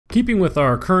Keeping with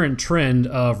our current trend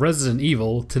of Resident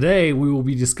Evil, today we will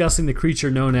be discussing the creature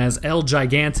known as El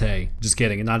Gigante. Just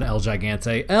kidding, not El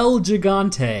Gigante, El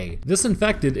Gigante. This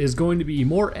infected is going to be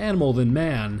more animal than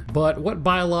man, but what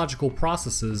biological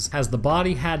processes has the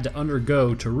body had to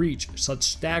undergo to reach such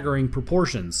staggering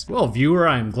proportions? Well, viewer,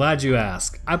 I am glad you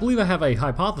asked. I believe I have a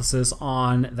hypothesis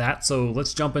on that, so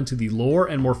let's jump into the lore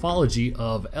and morphology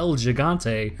of El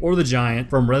Gigante, or the Giant,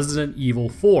 from Resident Evil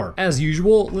 4. As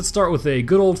usual, let's start with a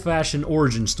good old-fashioned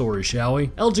origin story, shall we?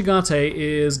 El Gigante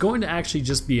is going to actually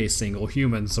just be a single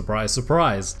human, surprise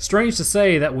surprise. Strange to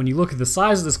say that when you look at the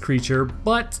size of this creature,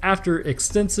 but after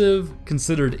extensive,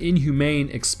 considered inhumane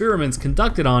experiments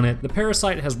conducted on it, the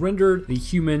parasite has rendered the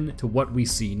human to what we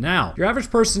see now. Your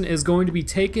average person is going to be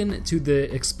taken to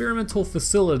the experimental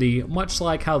facility, much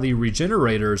like how the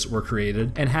regenerators were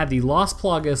created, and had the Las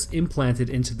Plagas implanted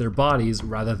into their bodies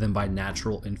rather than by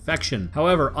natural infection.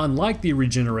 However, unlike the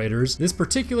regenerators, this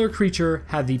particular creature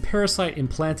had the parasite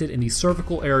implanted in the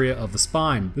cervical area of the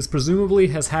spine. This presumably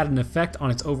has had an effect on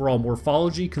its overall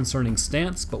morphology concerning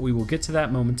stance, but we will get to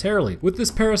that momentarily. With this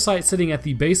parasite sitting at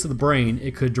the base of the brain,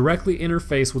 it could directly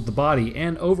interface with the body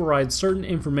and override certain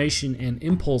information and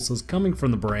impulses coming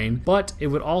from the brain, but it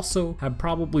would also have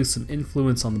probably some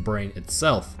influence on the brain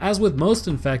itself. As with most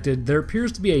infected, there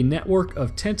appears to be a network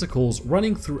of tentacles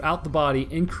running throughout the body,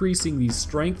 increasing the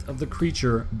strength of the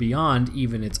creature beyond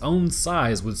even its own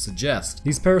size would suggest.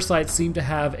 These parasites seem to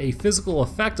have a physical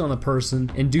effect on the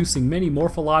person, inducing many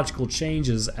morphological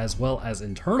changes as well as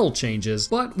internal changes,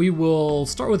 but we will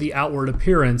start with the outward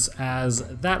appearance, as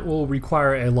that will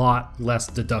require a lot less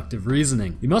deductive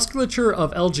reasoning. The musculature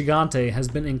of El Gigante has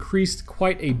been increased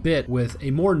quite a bit, with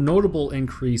a more notable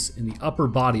increase in the upper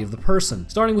body of the person.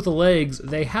 Starting with the legs,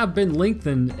 they have been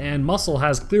lengthened and muscle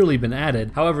has clearly been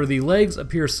added. However, the legs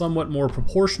appear somewhat more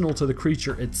proportional to the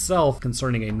creature itself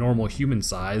concerning a normal human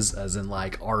size, as in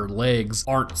like our legs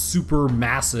aren't super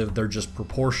massive, they're just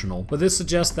proportional. But this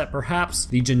suggests that perhaps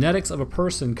the genetics of a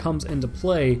person comes into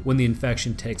play when the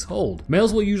infection takes hold.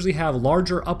 Males will usually have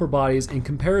larger upper bodies in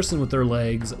comparison with their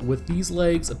legs, with these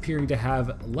legs appearing to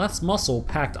have less muscle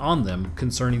packed on them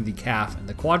concerning the calf and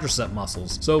the quadricep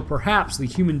muscles. So perhaps the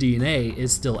human DNA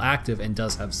is still active and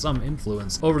does have some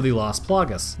influence over the Las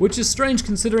Plagas, which is strange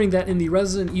considering that in the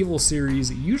Resident Evil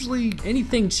series, usually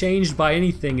anything changed by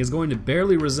anything is going to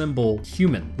barely resemble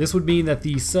human. This would mean that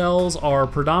the cells are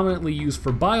predominantly used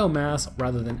for biomass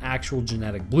rather than actual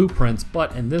genetic blueprints,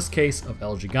 but in this case of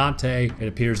El Gigante, it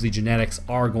appears the genetics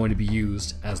are going to be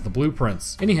used as the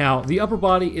blueprints. Anyhow, the upper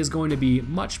body is going to be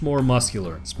much more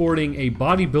muscular, sporting a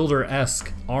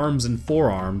bodybuilder-esque arms and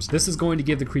forearms. This is going to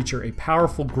give the creature a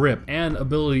powerful grip and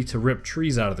ability to rip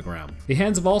trees out of the ground. The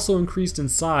hands have also increased in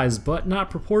size, but not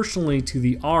proportionally to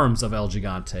the arms of El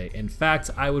Gigante. In fact,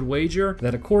 I would wager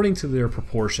that according to their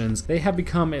proportions, they have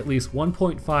become at least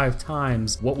 1.5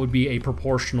 times what would be a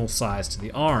proportional size to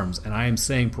the arms, and I am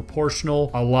saying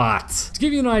proportional a lot. To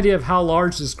give you an idea of how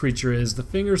large this creature is, the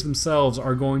fingers themselves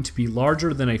are going to be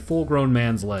larger than a full-grown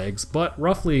man's legs, but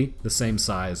roughly the same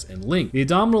size and length. The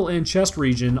abdominal and chest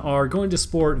region are going to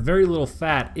sport very little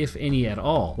fat, if any at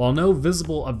all. While no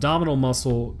visible abdominal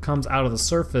muscle comes out of the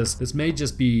surface, this may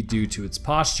just be due to its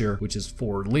posture, which is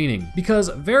forward-leaning. Because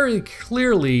very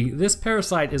clearly, this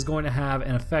parasite is going to have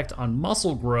an effect on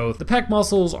muscle growth. The pec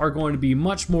muscles are going to be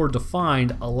much more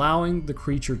defined, allowing the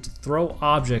creature to throw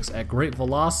objects at great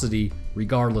velocity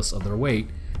regardless of their weight,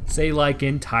 say like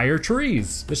entire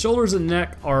trees. The shoulders and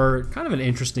neck are kind of an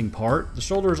interesting part. The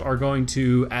shoulders are going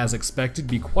to, as expected,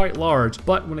 be quite large,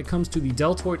 but when it comes to the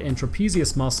deltoid and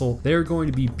trapezius muscle, they're going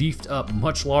to be beefed up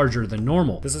much larger than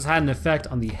normal. This has had an effect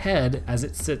on the head as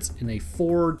it sits in a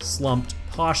forward slumped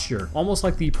posture, almost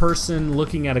like the person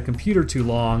looking at a computer too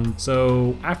long.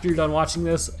 So after you're done watching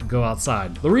this, go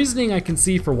outside. The reasoning I can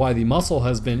see for why the muscle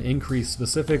has been increased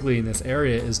specifically in this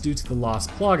area is due to the Las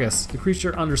Plagas. The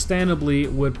creature understandably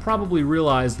would probably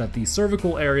realize that the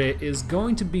cervical area is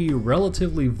going to be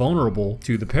relatively vulnerable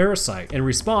to the parasite. In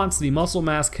response, the muscle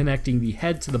mass connecting the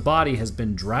head to the body has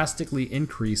been drastically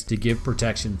increased to give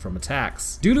protection from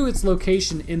attacks. Due to its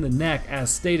location in the neck, as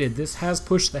stated, this has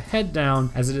pushed the head down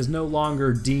as it is no longer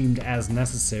deemed as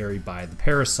necessary by the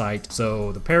parasite.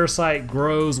 So the parasite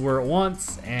grows where it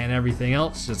wants and everything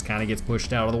else just kind of gets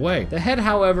pushed out of the way. The head,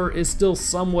 however, is still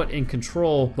somewhat in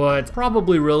control, but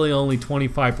probably really only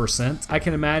 25%. I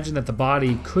can imagine that the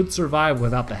body could survive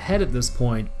without the head at this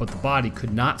point, but the body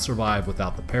could not survive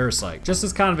without the parasite. Just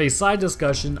as kind of a side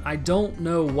discussion, I don't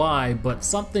know why, but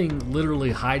something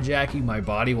literally hijacking my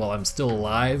body while I'm still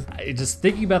alive, just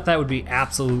thinking about that would be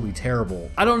absolutely terrible.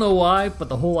 I don't know why, but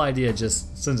the whole idea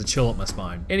just sends a chill up my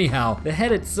spine. Anyhow, the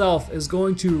head itself is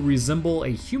going to resemble a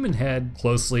human head,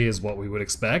 closely as what we would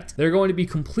expect. They're going to be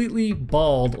completely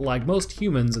bald like most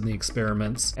humans in the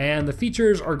experiments, and the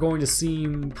features are going to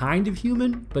seem kind of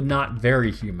human, but not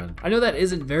very human. I know that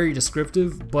isn't very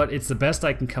descriptive, but it's the best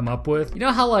I can come up with. You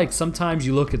know how like sometimes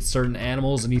you look at certain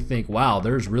animals and you think, wow,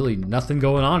 there's really nothing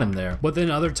going on in there. But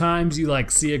then other times you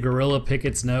like see a gorilla pick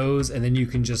its nose and then you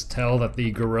can just tell that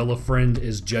the gorilla friend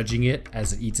is judging it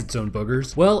as it eats its own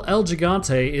boogers. Well, El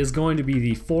Gigante is going to be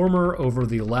the former over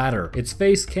the latter. Its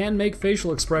face can make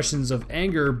facial expressions of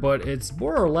anger, but it's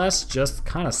more or less just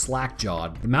kind of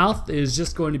slack-jawed. The mouth is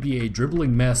just going to be a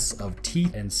dribbling mess of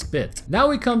teeth and spit. Now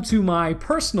we come to my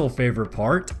personal favorite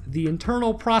part, the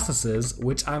internal processes,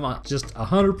 which I'm just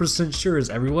 100% sure is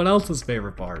everyone else's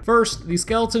favorite part. First, the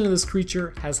skeleton of this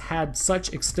creature has had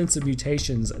such extensive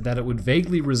mutations that it would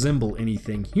vaguely resemble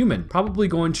anything human, probably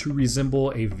going to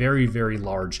resemble a very, very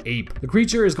large ape. The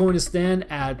creature is going to stand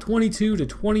at 22 to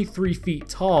 23 feet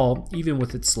tall, even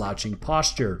with its slouching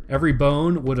posture. Every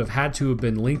bone would have had to have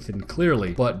been lengthened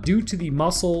clearly, but due to the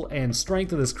muscle and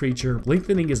strength of this creature,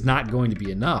 lengthening is not going to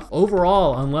be enough.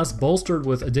 Overall, unless bolstered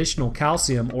with additional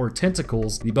calcium or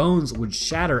tentacles, the bones would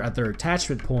shatter at their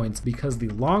attachment points because the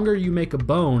longer you make a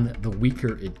bone, the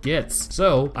weaker it gets.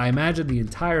 So, I imagine the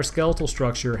entire skeletal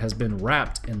structure has been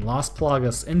wrapped in Las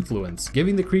Plagas influence,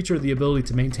 giving the creature the ability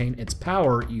to maintain its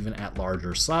power even at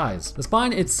larger size. The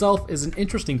spine itself is an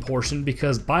interesting portion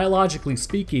because biologically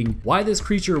speaking, why this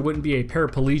creature wouldn't be a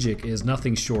paraplegic is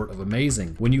nothing short of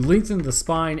amazing. When you lengthen the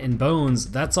spine and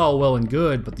bones, that's all well and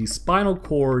good, but the spinal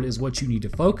cord is what you need to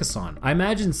focus on. I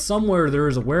imagine somewhere there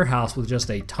is a warehouse with just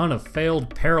a ton of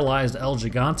failed paralyzed El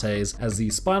Gigantes as the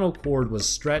spinal cord was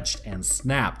stretched and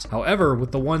snapped. However,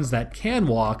 with the ones that can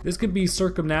walk, this could be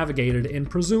circumnavigated in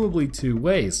presumably two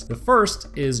ways. The first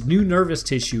is new nervous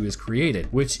tissue is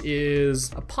created, which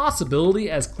is a possibility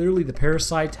as clearly the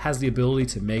parasite has the ability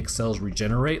to make cells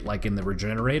regenerate like in the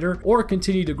regenerator, or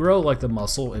continue to grow like the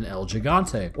muscle in El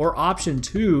Gigante. Or option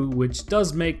two, which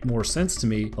does make more sense to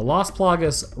me, the Las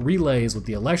Plagas relays with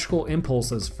the electrical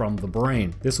impulses from the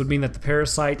brain. This would mean that the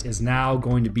parasite is now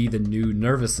going to be the new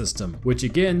nervous system, which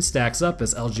again stacks up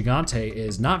as El Gigante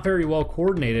is not very well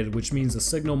coordinated, which means the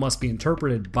signal must be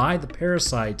interpreted by the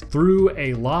parasite through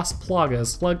a Las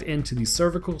Plagas plugged into the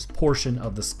cervical portion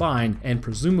of the spine and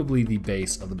presumably the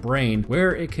base of the brain,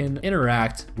 where it can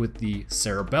interact with the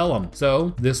cerebellum.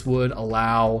 So this would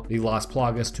allow the Las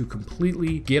Plagas to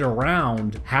completely get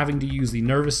around having to use the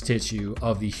nervous tissue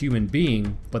of the human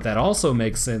being, but that also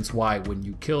makes sense why when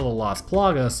you kill the Las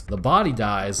Plagas, the body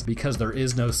dies because there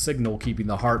is no signal keeping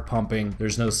the heart pumping,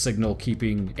 there's no signal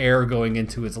keeping air going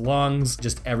into its lungs,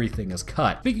 just everything is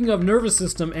cut. Speaking of nervous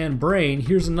system and brain,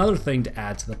 here's another thing to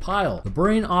add to the pile. The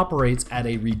brain operates at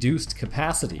a reduced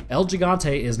capacity. El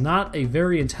Gigante is not a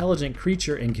very intelligent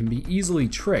creature and can be easily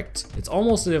tricked. It's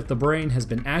almost as if the brain has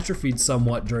been atrophied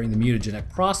somewhat during the mutagenic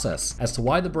process. As to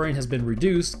why the brain has been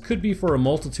reduced could be for a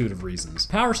multitude of reasons.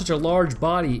 To power such a large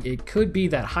body, it could be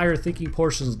that higher thinking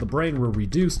portions of the brain were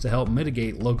reduced to help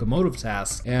mitigate locomotive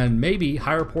tasks, and maybe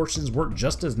higher portions weren't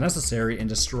just as necessary and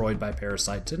destroyed by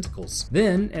parasite tentacles.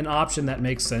 Then, an option that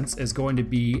makes sense is going to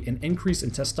be an increase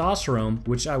in testosterone,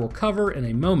 which I will cover in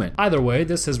a moment. Either way,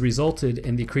 this has resulted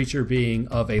in the creature being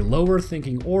of a lower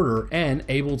thinking order and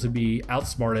able to be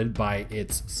outsmarted by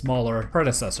its smaller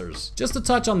predecessors. Just to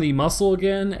touch on the muscle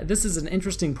again, this is an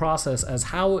interesting process as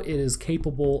how it is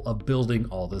capable of building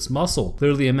all this muscle.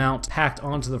 Clearly, the amount packed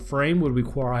onto the frame would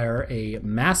require a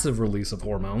massive release of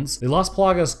hormones. The Las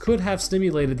Plagas could have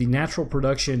stimulated the natural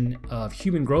production of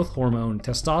human growth hormone,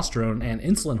 testosterone, and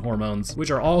insulin hormones, which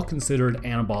are all considered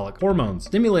anabolic hormones.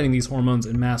 Stimulating these hormones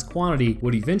in mass quantity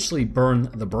would eventually burn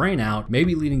the brain out,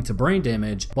 maybe leading to brain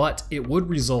damage, but it would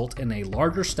result in a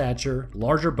larger stature,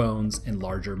 larger bones, and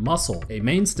larger muscle, a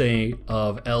mainstay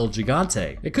of El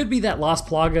Gigante. It could be that Las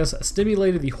Plagas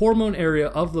stimulated the hormone area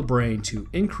of the brain to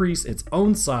increase its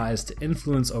own size to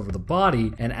influence over the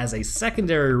body, and as a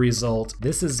secondary result,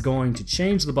 this is going to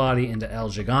change the body into El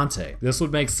Gigante. This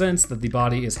would make sense that the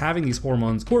body is having these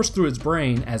hormones course through its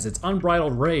brain as its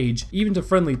unbridled rage, even to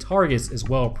friendly targets, is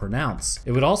well pronounced.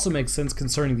 It would also make sense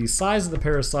concerning the size of the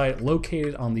parasite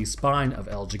located on the spine of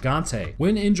El Gigante.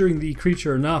 When injuring the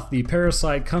creature enough, the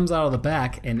parasite comes out of the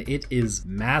back and it is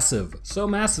massive. So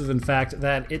massive, in fact,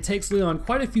 that it takes Leon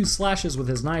quite a few slashes with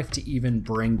his knife to even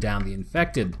bring down the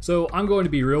infected. So I'm going to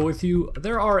be real with you,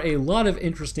 there are a lot of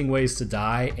interesting ways to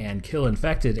die and kill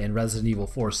infected in Resident Evil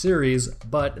 4 series,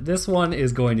 but this one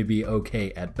is going to be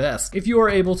okay at best. If you are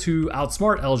able to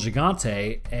outsmart El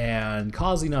Gigante and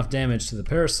cause enough damage to the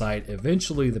parasite,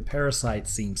 eventually the parasite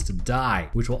seems to die,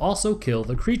 which will also kill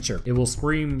the creature. It will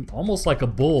scream almost like a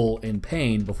bull in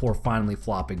pain before finally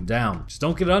flopping down. Just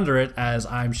don't get under it, as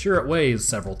I'm sure it weighs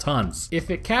several tons. If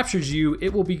it captures you,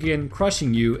 it will begin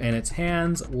crushing you, and its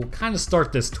hands will kind of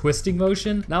start this twisting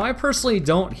motion. Now, I personally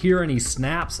don't hear any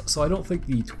snaps, so I don't think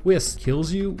the twist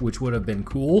kills you, which would have been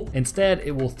cool. Instead,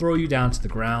 it will throw you down to the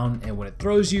ground, and when it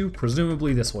throws you,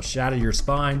 presumably this will shatter your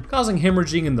spine, causing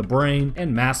hemorrhaging in the brain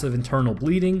and massive internal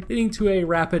bleeding, leading to a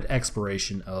rapid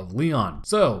expiration of Leon.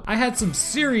 So, I had some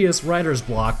serious writer's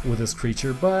block with this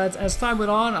creature, but as time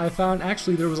went on, I found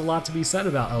actually there was a lot to be said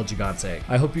about El Gigante.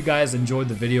 I hope you guys enjoyed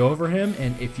the video over him,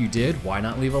 and if you did, why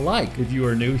not leave a like? If you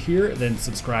are new here, then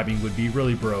subscribing would be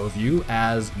really bro of you,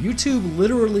 as YouTube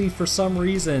literally for some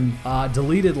reason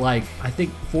deleted like I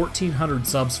think 1,400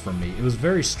 subs from me. It was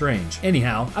very strange.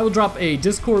 Anyhow, I will drop a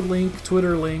Discord link,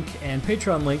 Twitter link, and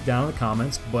Patreon link down in the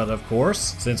comments, but of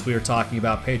course, since we are talking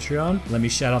about Patreon, let me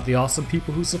shout out the awesome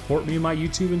people who support me in my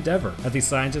YouTube endeavor. At the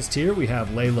scientist here, we have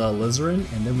Layla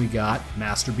Lizarin, and then we got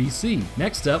Master BC.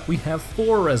 Next up, we have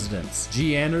 4 residents: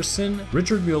 G. Anderson,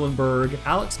 Richard Muhlenberg,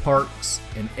 Alex Parks,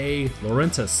 and A.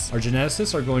 Laurentis. Our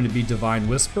geneticists are going to be Divine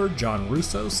Whisper, John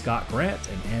Russo, Scott Grant,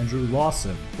 and Andrew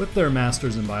Lawson. With their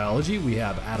masters in biology, we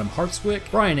have Adam Hartswick,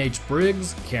 Brian H.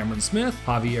 Briggs, Cameron Smith,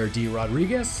 Javier D.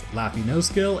 Rodriguez, Laffy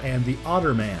No-Skill, and the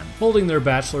Otter Man. Holding their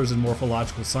bachelors in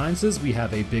morphological sciences, we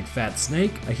have a Big Fat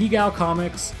Snake, a Higao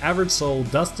Comics, Average Soul,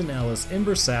 Dustin Ellis,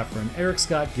 Ember Saffron, Eric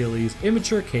Scott Gillies,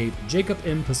 Immature Cape, Jacob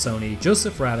M. Pisoni,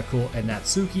 Joseph Radical, and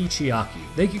Natsuki Chiaki.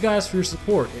 Thank you guys for your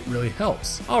support, it really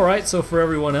helps. Alright, so for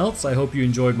everyone else, I hope you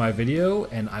enjoyed my video,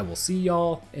 and I will see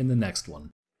y'all in the next one.